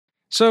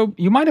So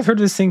you might have heard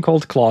of this thing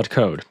called Claude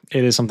Code.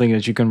 It is something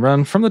that you can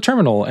run from the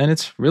terminal, and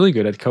it's really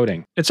good at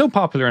coding. It's so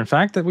popular, in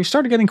fact, that we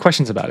started getting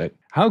questions about it.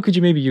 How could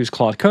you maybe use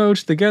Claude Code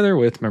together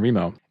with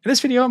Marimo? In this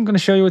video, I'm going to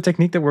show you a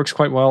technique that works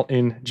quite well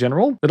in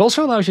general, that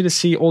also allows you to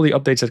see all the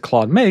updates that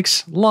Claude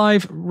makes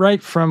live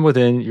right from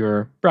within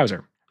your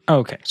browser.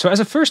 Okay, so as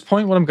a first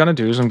point, what I'm going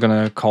to do is I'm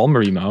going to call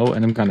Marimo,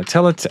 and I'm going to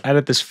tell it to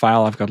edit this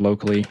file I've got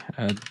locally,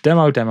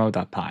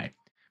 demo.py.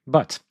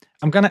 But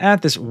I'm going to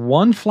add this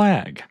one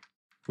flag,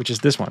 which is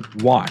this one,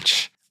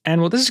 watch.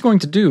 And what this is going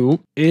to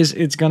do is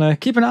it's going to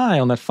keep an eye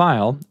on that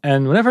file,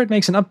 and whenever it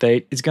makes an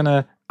update, it's going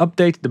to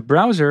update the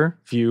browser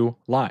view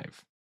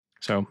live.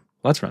 So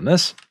let's run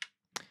this.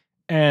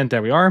 And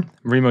there we are.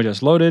 Marimo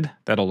just loaded.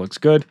 That all looks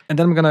good. And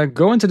then I'm going to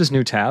go into this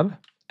new tab,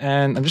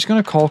 and I'm just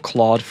going to call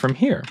Claude from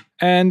here.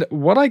 And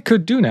what I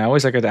could do now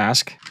is I could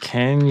ask,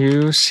 can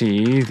you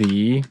see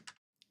the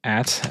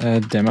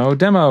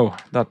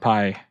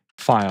 @demo.py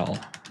file?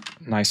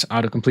 Nice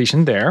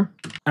auto-completion there.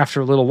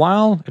 After a little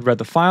while, it read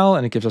the file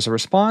and it gives us a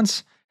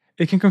response.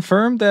 It can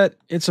confirm that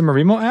it's a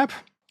Marimo app,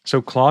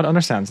 so Claude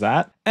understands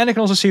that. And it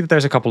can also see that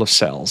there's a couple of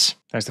cells.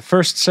 There's the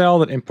first cell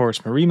that imports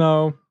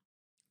Marimo.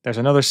 There's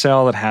another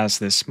cell that has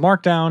this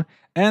markdown,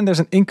 and there's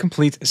an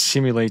incomplete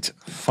simulate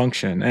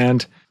function.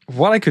 And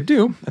what I could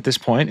do at this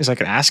point is I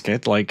could ask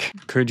it, like,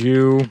 could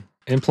you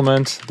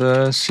implement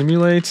the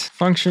simulate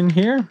function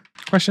here?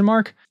 Question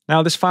mark.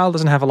 Now, this file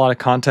doesn't have a lot of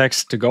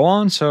context to go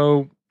on,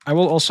 so I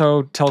will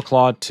also tell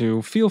Claude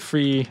to feel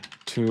free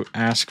to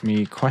ask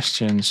me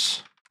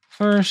questions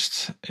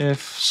first if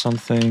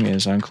something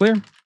is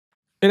unclear.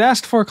 It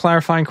asked for a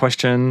clarifying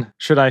question.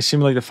 Should I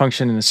simulate the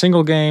function in a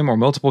single game or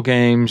multiple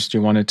games? Do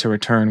you want it to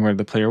return where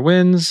the player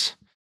wins?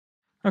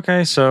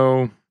 Okay,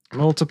 so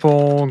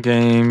multiple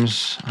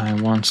games. I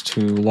want to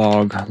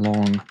log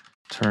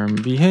long-term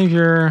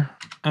behavior,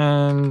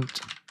 and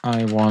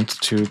I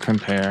want to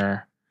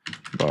compare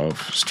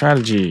both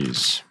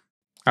strategies.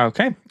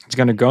 Okay, it's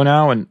going to go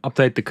now and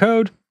update the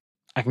code.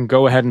 I can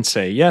go ahead and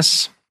say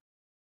yes.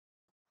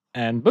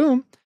 And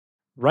boom,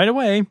 right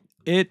away,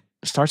 it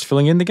starts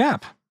filling in the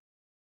gap.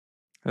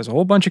 There's a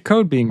whole bunch of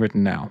code being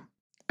written now.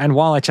 And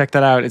while I check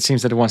that out, it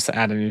seems that it wants to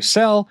add a new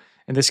cell.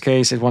 In this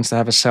case, it wants to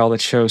have a cell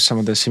that shows some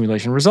of the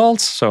simulation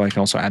results. So I can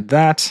also add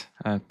that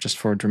just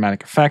for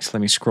dramatic effect.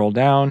 Let me scroll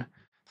down.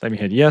 Let me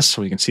hit yes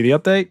so we can see the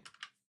update.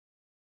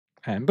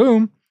 And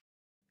boom.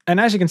 And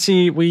as you can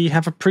see, we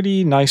have a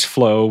pretty nice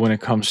flow when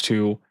it comes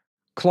to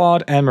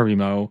Claude and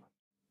Marimo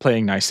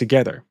playing nice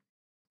together.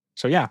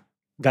 So yeah,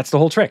 that's the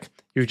whole trick.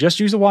 You just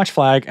use the watch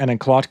flag, and then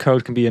Claude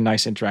Code can be a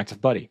nice interactive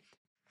buddy.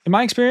 In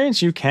my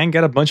experience, you can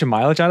get a bunch of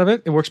mileage out of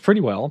it. It works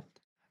pretty well.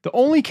 The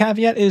only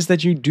caveat is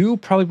that you do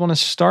probably want to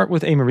start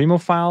with a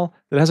Marimo file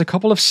that has a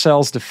couple of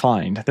cells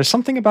defined. There's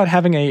something about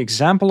having an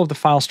example of the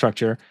file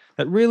structure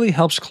that really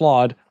helps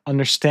Claude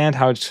understand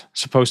how it's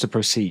supposed to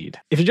proceed.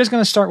 If you're just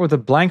going to start with a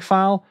blank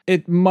file,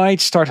 it might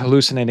start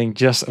hallucinating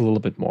just a little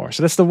bit more.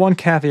 So that's the one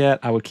caveat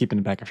I would keep in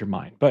the back of your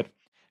mind. But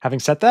having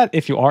said that,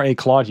 if you are a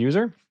Claude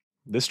user,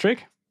 this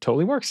trick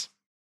totally works.